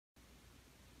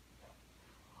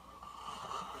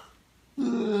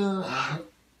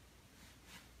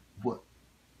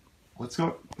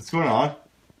What's going on?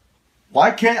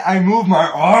 Why can't I move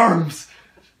my arms?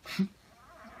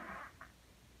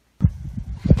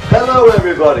 Hello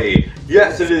everybody!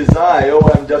 Yes, it is I,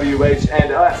 OMWH,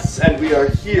 and us, and we are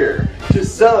here to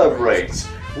celebrate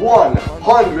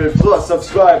 100 plus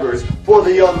subscribers for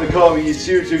the Young Lacomius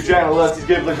YouTube channel. Let's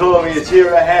give Lacomius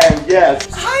here a hand, yes!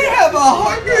 I have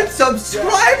 100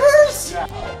 subscribers?!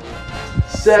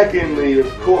 Secondly, of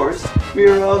course, we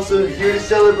are also here to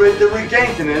celebrate the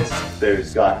regaintenance,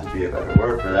 there's got to be a better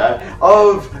word for that,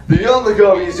 of the Young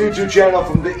Lacomius YouTube channel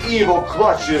from the evil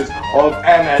clutches of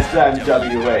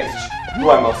MSMWH, who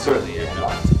I most certainly am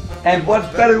not. And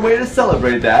what better way to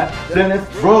celebrate that than a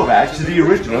throwback to the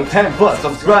original 10 plus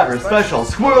subscriber special,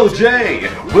 Squirrel J!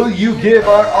 Will you give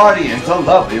our audience a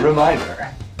lovely reminder?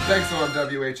 Thanks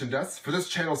OMWH and Deaths. For this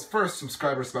channel's first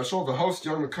subscriber special, the host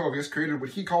Young Lacomius created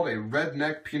what he called a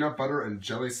redneck peanut butter and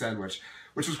jelly sandwich,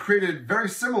 which was created very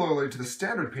similarly to the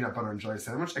standard peanut butter and jelly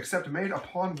sandwich, except made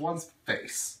upon one's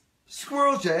face.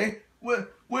 Squirrel J,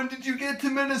 when did you get to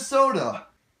Minnesota?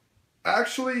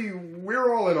 Actually,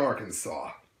 we're all in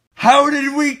Arkansas. How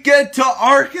did we get to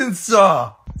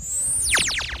Arkansas?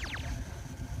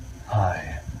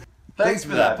 Hi. Thanks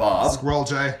for that, Bob. Squirrel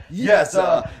J. Yes,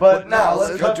 but now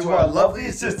let's cut to our lovely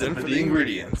assistant for the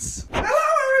ingredients. Hello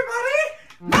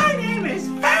everybody! My name is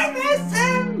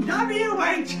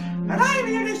MSMWH, and I'm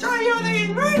here to show you the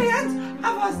ingredients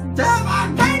of a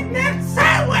redneck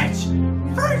sandwich!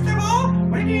 First of all,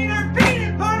 we need our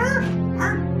peanut butter,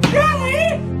 our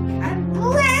jelly, and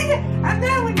bread, and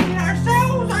then we need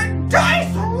ourselves a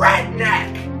diced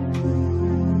redneck!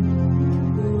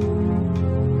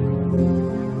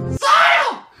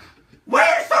 Sile!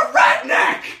 Where's the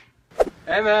redneck?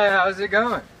 Hey man, how's it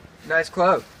going? Nice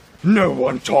clothes. No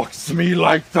one talks to me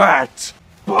like that!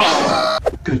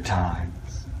 Good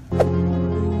times.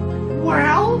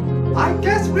 Well, I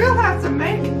guess we'll have to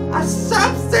make a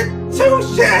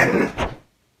substitution!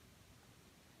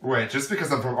 Wait, just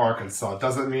because I'm from Arkansas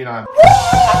doesn't mean I'm...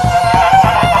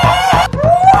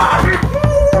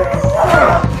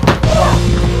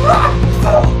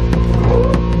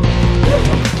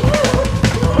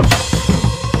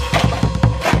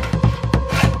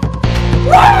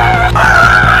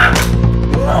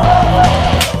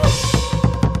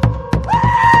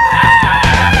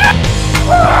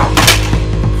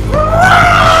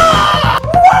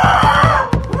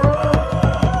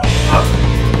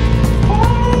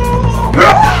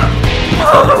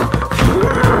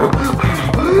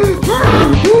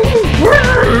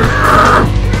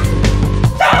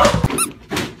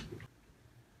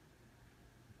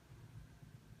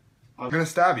 I'm gonna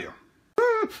stab you.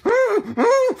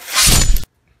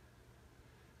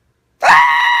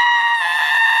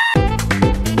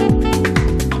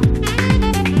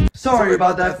 Sorry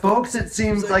about that, folks. It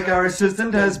seems like our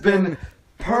assistant has been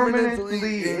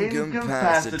permanently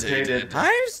incapacitated.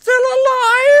 I'm still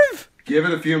alive! Give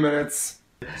it a few minutes.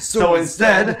 So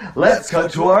instead, let's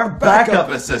cut to our backup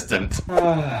assistant.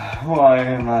 Why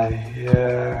am I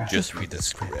here? Just read the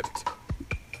script.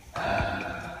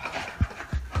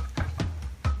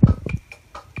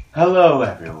 Hello,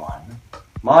 everyone.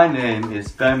 My name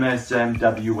is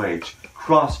MSMWH,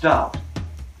 crossed out,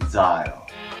 Zyle.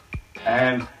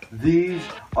 And these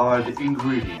are the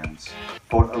ingredients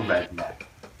for a redneck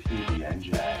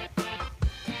PB&J.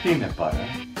 Peanut butter,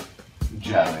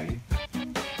 jelly,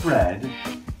 bread,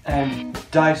 and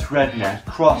diced redneck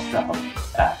crossed out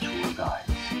actual dice.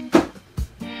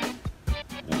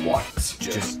 What?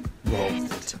 Just roll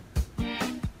with it.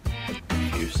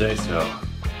 You say so.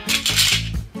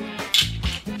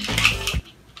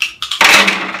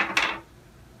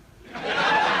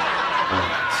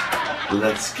 Alright,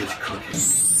 let's get cooking.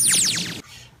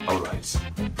 Alright.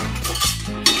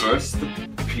 First the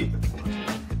peanut butter.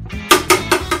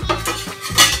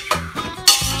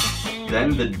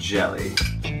 Then the jelly.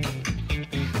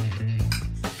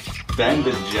 Then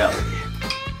the jelly.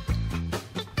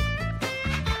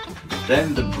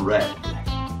 Then the bread.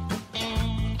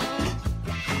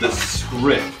 The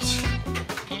script.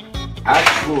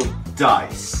 Actual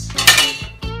dice.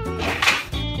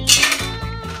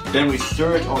 Then we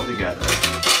stir it all together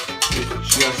with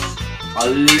just a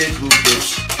little bit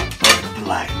of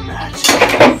black magic.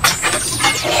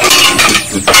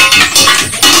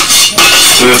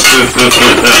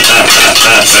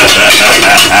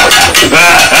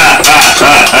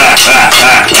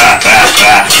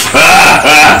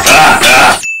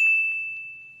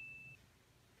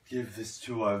 Give this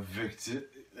to our victim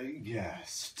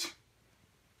guest.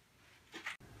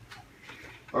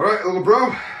 Alright, little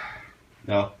bro.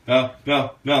 No.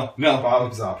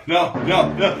 Bottoms up. No.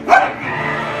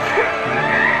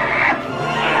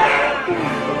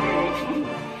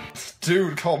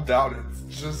 Dude, calm down.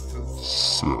 It's just a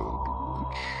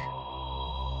sandwich.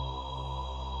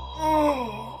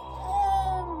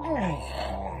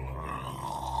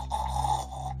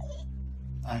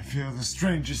 I feel the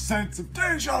strangest sense of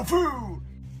deja vu.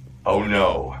 Oh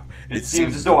no. It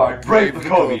seems as though our brave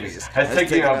Lacovius has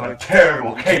taken up a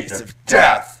terrible case of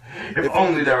death. If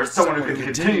only there was someone who could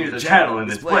continue the channel in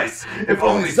this place. If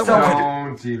only someone...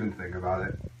 Don't even think about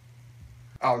it.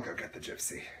 I'll go get the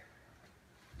gypsy.